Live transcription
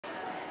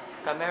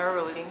Camera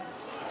rolling.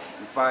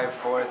 In 5,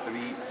 4,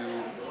 3,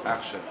 2,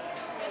 action.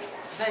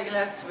 Thy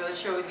glass will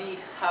show thee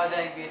how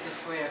thy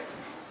beauties wear.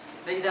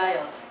 Thy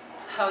dial,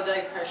 how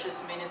thy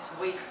precious minutes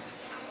waste.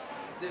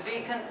 The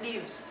vacant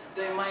leaves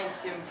thy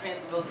mind's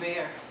imprint will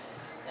bear.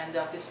 And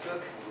of this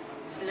book,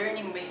 its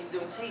learning mayst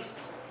thou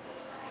taste.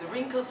 The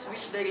wrinkles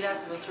which thy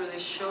glass will truly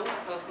show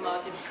of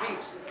malted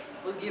grapes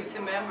will give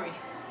to memory.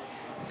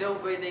 Though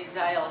by thy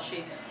dial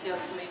shady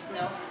stilts mayst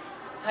know,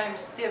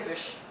 time's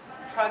thievish,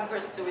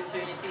 progress to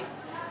eternity.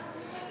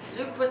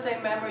 Look what thy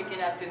memory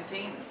cannot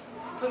contain.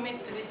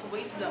 Commit to these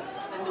waste blanks,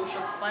 and thou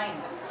shalt find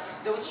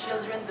those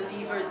children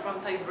delivered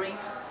from thy brain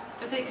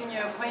to take a new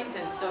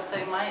acquaintance of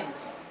thy mind.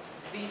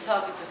 These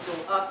offices, so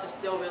oft as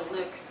thou wilt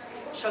look,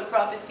 shall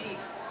profit thee,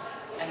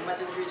 and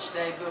much enrich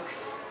thy book.